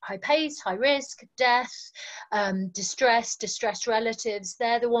experiencing high pace, high risk, death, distressed relatives.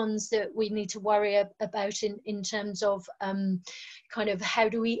 They're the ones that we need to worry about in terms of kind of how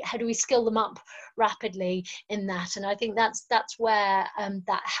do we skill them up rapidly in that. And I think that's where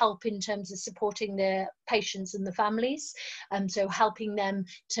that help in terms of supporting the patients and the families, so helping them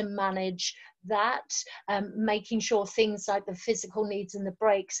to manage that, making sure things like the physical needs and the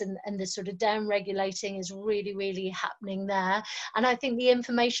breaks and the sort of down regulating is really happening there. And I think the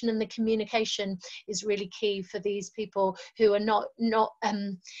information and the communication is really key for these people who are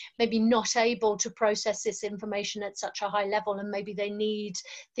maybe not able to process this information at such a high level, and maybe they need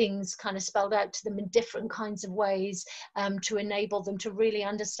things kind of spelled out to them in different kinds of ways to enable them to really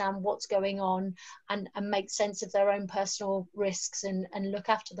understand what's going on and make sense of their own personal risks and look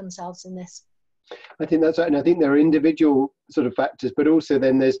after themselves in this. I think that's right, and I think there are individual sort of factors, but also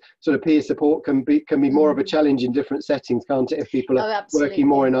then there's sort of peer support can be more of a challenge in different settings, can't it? If people are working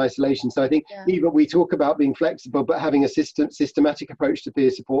more in isolation. So I think even we talk about being flexible, but having a systematic approach to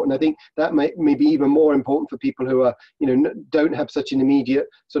peer support, and I think that may be even more important for people who are, you know, don't have such an immediate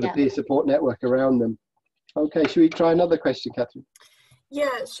sort of peer support network around them. Okay, should we try another question, Catherine?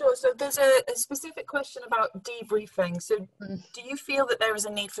 Yeah, sure. So there's a specific question about debriefing. So do you feel that there is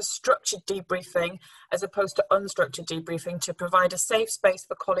a need for structured debriefing as opposed to unstructured debriefing to provide a safe space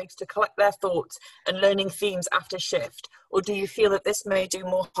for colleagues to collect their thoughts and learning themes after shift? Or do you feel that this may do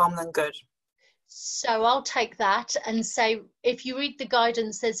more harm than good? So I'll take that and say if you read the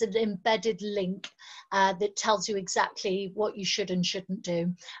guidance, there's an embedded link that tells you exactly what you should and shouldn't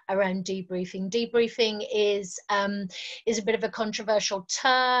do around debriefing. Debriefing is a bit of a controversial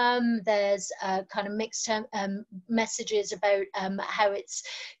term. There's kind of mixed messages about how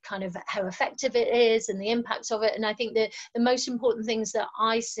effective it is and the impacts of it. And I think that the most important things that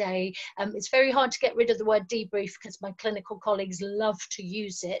I say, it's very hard to get rid of the word debrief because my clinical colleagues love to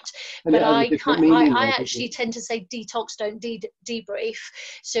use it, but I actually tend to say detox, don't debrief.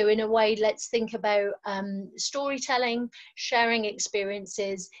 So in a way, let's think about storytelling, sharing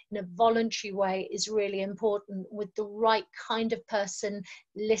experiences in a voluntary way is really important, with the right kind of person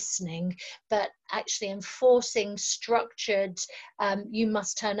listening, but actually enforcing structured, you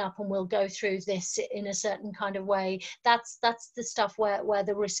must turn up and we'll go through this in a certain kind of way. That's the stuff where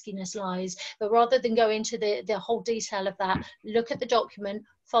the riskiness lies. But rather than go into the whole detail of that, look at the document,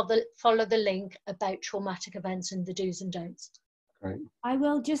 follow the link about traumatic events and the do's and don'ts. Right. I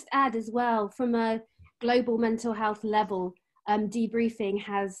will just add as well, from a global mental health level, debriefing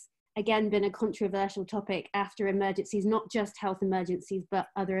has again been a controversial topic after emergencies, not just health emergencies, but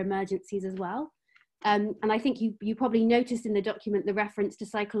other emergencies as well. And I think you probably noticed in the document the reference to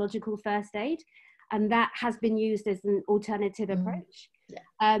psychological first aid, and that has been used as an alternative approach. Yeah.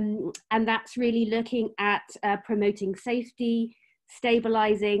 And that's really looking at promoting safety,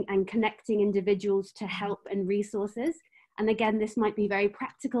 stabilizing and connecting individuals to help and resources. And again, this might be very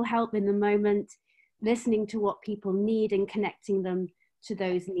practical help in the moment, listening to what people need and connecting them to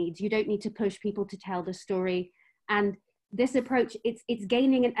those needs. You don't need to push people to tell the story. And this approach, it's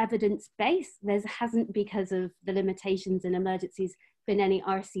gaining an evidence base. There hasn't, because of the limitations in emergencies, been any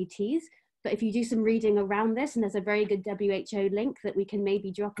RCTs. But if you do some reading around this, and there's a very good WHO link that we can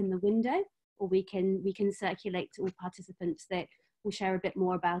maybe drop in the window, or we can circulate to all participants, that will share a bit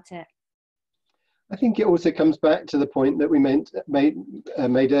more about it. I think it also comes back to the point that we made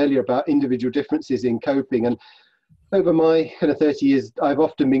earlier about individual differences in coping. And over my kind of 30 years, I've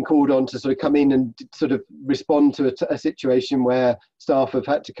often been called on to sort of come in and sort of respond to a situation where staff have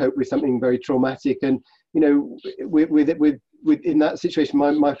had to cope with something very traumatic. And, you know, in that situation,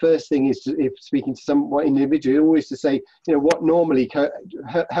 my first thing is, if speaking to someone individual, always to say, you know, what normally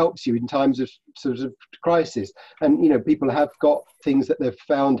helps you in times of sort of crisis. And, you know, people have got things that they've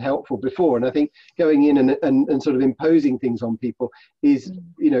found helpful before. And I think going in and sort of imposing things on people is,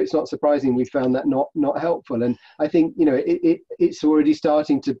 you know, it's not surprising we found that not helpful. And I think, you know, it's already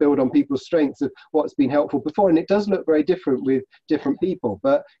starting to build on people's strengths of what's been helpful before. And it does look very different with different people,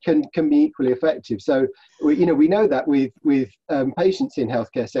 but can be equally effective. So, you know, we know that with patients in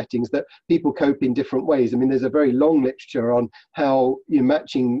healthcare settings, that people cope in different ways. I mean, there's a very long literature on how you're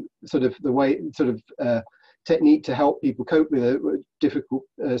matching sort of the way, sort of technique to help people cope with difficult,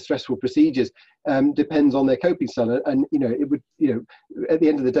 stressful procedures depends on their coping style. And, you know, it would, you know, at the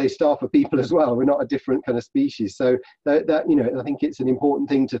end of the day, staff are people as well. We're not a different kind of species. So that you know, I think it's an important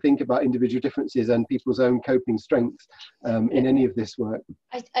thing to think about individual differences and people's own coping strengths in any of this work.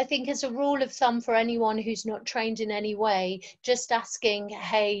 I think as a rule of thumb for anyone who's not trained in any way, just asking,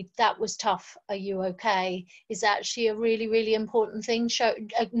 hey, that was tough, are you okay, is actually a really, really important thing.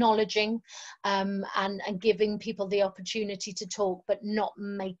 Acknowledging and giving people the opportunity to talk, but not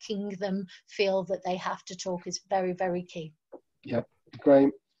making them feel that they have to talk, is very, very key. Yeah, great.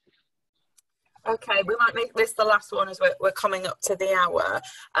 Okay, we might make this the last one as we're coming up to the hour,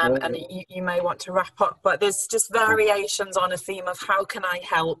 and you may want to wrap up, but there's just variations on a theme of how can I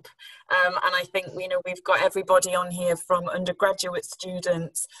help, and I think, you know, we've got everybody on here from undergraduate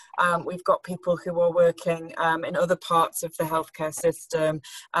students, we've got people who are working in other parts of the healthcare system,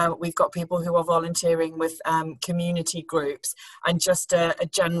 we've got people who are volunteering with community groups, and just a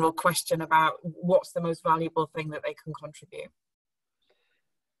general question about what's the most valuable thing that they can contribute.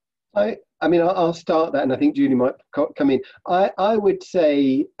 I mean, I'll start that, and I think Julie might come in. I would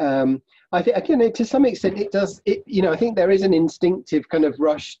say, I think, again, to some extent, you know, I think there is an instinctive kind of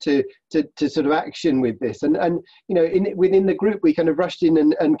rush to sort of action with this, and you know, within the group, we kind of rushed in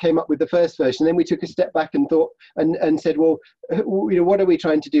and came up with the first version. Then we took a step back and thought and said, well, you know, what are we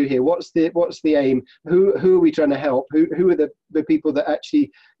trying to do here? What's the aim? Who are we trying to help? Who are the people that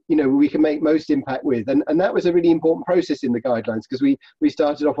actually, you know, we can make most impact with, and that was a really important process in the guidelines, because we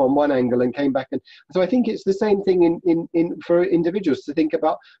started off on one angle and came back, and so I think it's the same thing in for individuals to think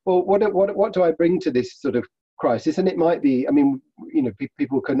about, well, what do I bring to this sort of crisis? And it might be, I mean, you know,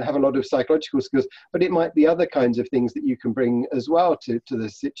 people can have a lot of psychological skills, but it might be other kinds of things that you can bring as well to the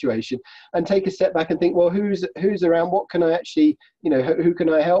situation, and take a step back and think, well, who's around? What can I actually, you know, who can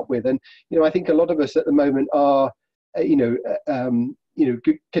I help with? And, you know, I think a lot of us at the moment are, you know,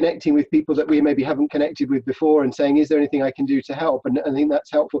 connecting with people that we maybe haven't connected with before and saying, is there anything I can do to help? And I think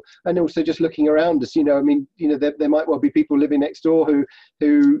that's helpful. And also just looking around us, there might well be people living next door who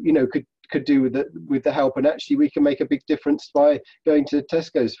could do with the help, and actually we can make a big difference by going to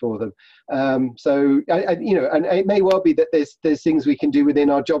Tesco's for them. So and it may well be that there's things we can do within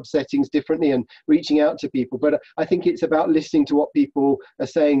our job settings differently and reaching out to people, but I think it's about listening to what people are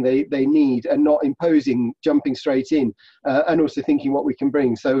saying they need and not imposing, jumping straight in, and also thinking what we can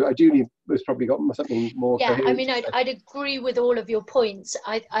bring. So Julie has probably got something more. Yeah, I mean, I'd agree with all of your points.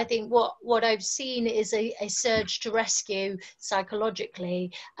 I think what I've seen is a surge to rescue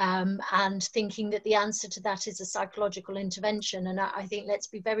psychologically, and thinking that the answer to that is a psychological intervention. And I think let's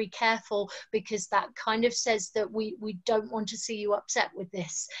be very careful, because that kind of says that we don't want to see you upset with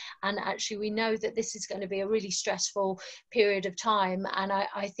this. And actually we know that this is going to be a really stressful period of time. And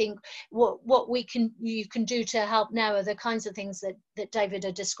I think what you can do to help now are the kinds of things that David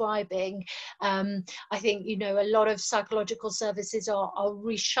are describing. I think, a lot of psychological services are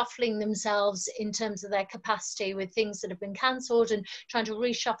reshuffling themselves in terms of their capacity with things that have been cancelled, and trying to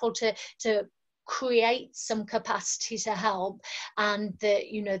reshuffle to create some capacity to help. And that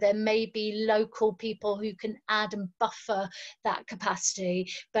there may be local people who can add and buffer that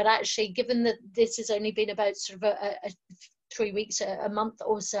capacity. But actually, given that this has only been about sort of a 3 weeks, a month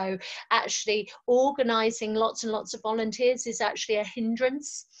or so, actually organising lots and lots of volunteers is actually a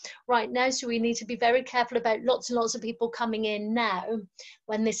hindrance right now. So we need to be very careful about lots and lots of people coming in now,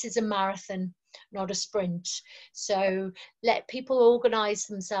 when this is a marathon, not a sprint. So let people organise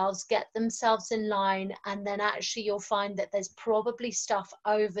themselves, get themselves in line, and then actually you'll find that there's probably stuff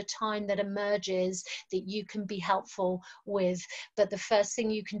over time that emerges that you can be helpful with. But the first thing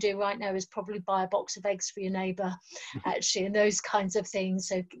you can do right now is probably buy a box of eggs for your neighbour, actually, and those kinds of things.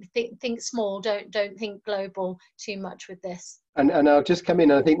 So think small, don't think global too much with this. And I'll just come in,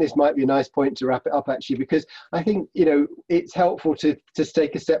 and I think this might be a nice point to wrap it up, actually, because I think, it's helpful to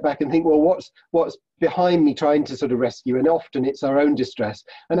take a step back and think, well, what's behind me trying to sort of rescue? And often it's our own distress.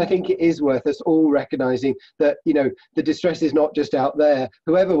 And I think it is worth us all recognizing that, the distress is not just out there,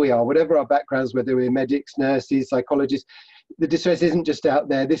 whoever we are, whatever our backgrounds, whether we're medics, nurses, psychologists, the distress isn't just out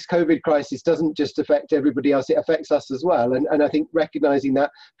there. This COVID crisis doesn't just affect everybody else, it affects us as well. And I think recognizing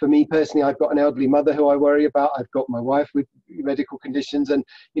that, for me personally, I've got an elderly mother who I worry about. I've got my wife with medical conditions, and,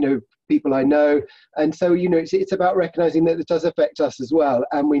 people I know. And so, it's about recognizing that it does affect us as well.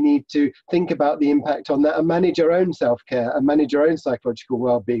 And we need to think about the impact on that and manage our own self-care and manage our own psychological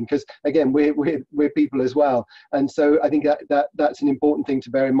well-being, because again, we're people as well. And so I think that's an important thing to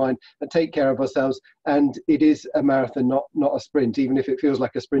bear in mind, and take care of ourselves. And it is a marathon, not a sprint, even if it feels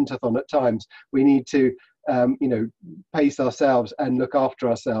like a sprintathon at times. We need to pace ourselves and look after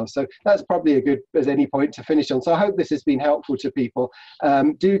ourselves. So that's probably a good as any point to finish on. So I hope this has been helpful to people.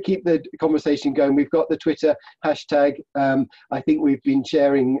 Do keep the conversation going. We've got the Twitter hashtag. I think we've been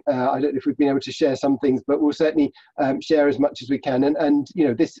sharing, I don't know if we've been able to share some things, but we'll certainly share as much as we can. And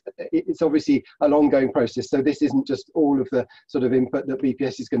it's obviously an ongoing process. So this isn't just all of the sort of input that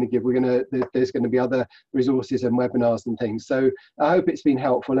BPS is going to give. There's going to be other resources and webinars and things. So I hope it's been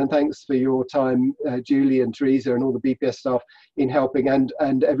helpful, and thanks for your time, Julie and Teresa and all the BPS staff in helping,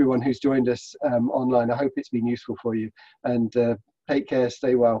 and everyone who's joined us online. I hope it's been useful for you, and take care,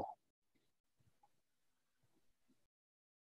 stay well.